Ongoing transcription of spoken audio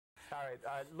All right,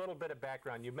 a little bit of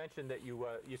background. You mentioned that you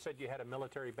said you had a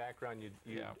military background.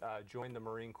 You joined the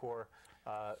Marine Corps.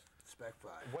 Spec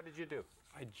 5. What did you do?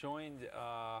 I joined,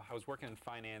 I was working in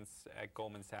finance at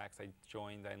Goldman Sachs. I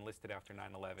enlisted after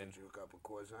 9/11. Did you hook up with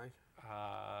Corzine?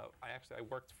 I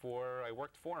worked for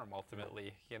him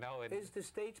ultimately, you know. Is the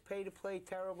state's pay-to-play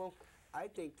terrible? I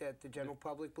think that the general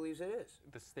public believes it is.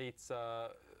 The state's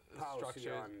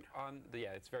structure yeah,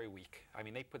 it's very weak. I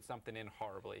mean, they put something in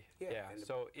horribly. Yeah,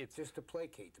 so it's just to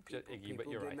placate the people. People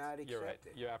you're did right. not accept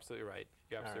it. You're absolutely right.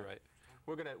 You're absolutely right.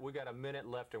 We got a minute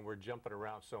left, and we're jumping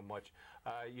around so much.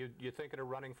 You thinking of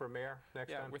running for mayor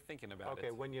next time? Yeah, we're thinking about it.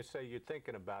 Okay, when you say you're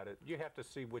thinking about it, you have to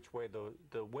see which way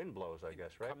the wind blows, I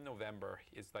guess, right? Come November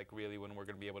is like really when we're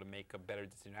going to be able to make a better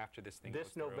decision after this thing.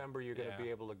 This November, you're going to be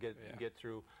able to get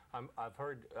through. I've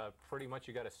heard pretty much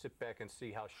you got to sit back and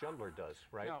see how Schundler does,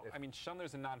 right? No, I mean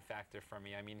Schundler's a non-factor for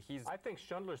me. I mean I think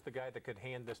Schundler's the guy that could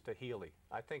hand this to Healy.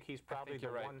 I think he's probably the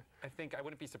one. I think I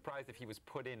wouldn't be surprised if he was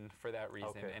put in for that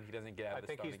reason and he doesn't get out of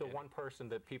the I think he's the one person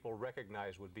that people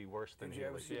recognize would be worse than Healy. Did you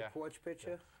ever see the porch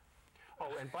picture?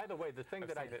 Oh, and by the way, the thing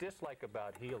that I dislike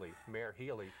about Healy, Mayor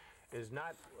Healy, is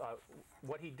not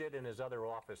what he did in his other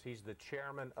office. He's the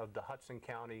chairman of the Hudson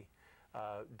County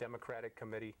Democratic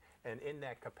Committee, and in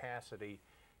that capacity,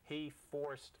 he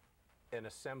forced an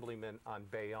assemblyman on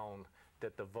Bayonne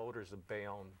that the voters of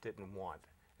Bayonne didn't want.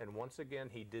 And once again,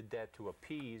 he did that to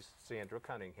appease Sandra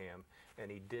Cunningham, and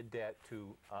he did that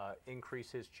to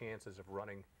increase his chances of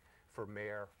running for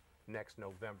mayor next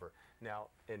November. Now,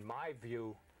 in my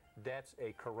view, that's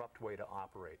a corrupt way to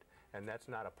operate, and that's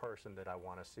not a person that I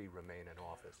want to see remain in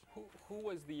office. Who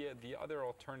was the other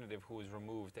alternative who was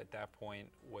removed at that point?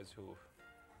 Was who?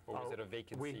 Or was it a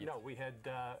vacant seat? No, we had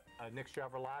Nick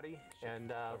Chiavellotti and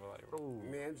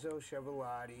Manzo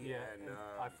Chiavellotti and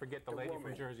I forget the lady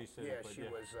from Jersey City. Yeah, she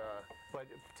was. But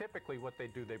typically, what they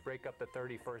do, they break up the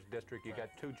 31st district. You got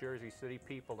two Jersey City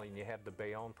people, and you have the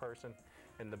Bayonne person,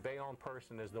 and the Bayonne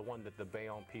person is the one that the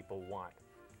Bayonne people want.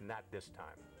 Not this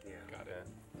time. Yeah. Got it.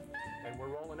 And we're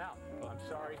rolling out. I'm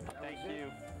sorry. Thank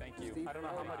you. Thank you. Steve, I don't know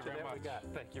how much of that we got.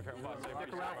 Thank you very much.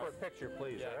 Stick around for a picture,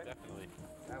 please. Yeah, all right? definitely.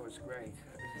 That was great.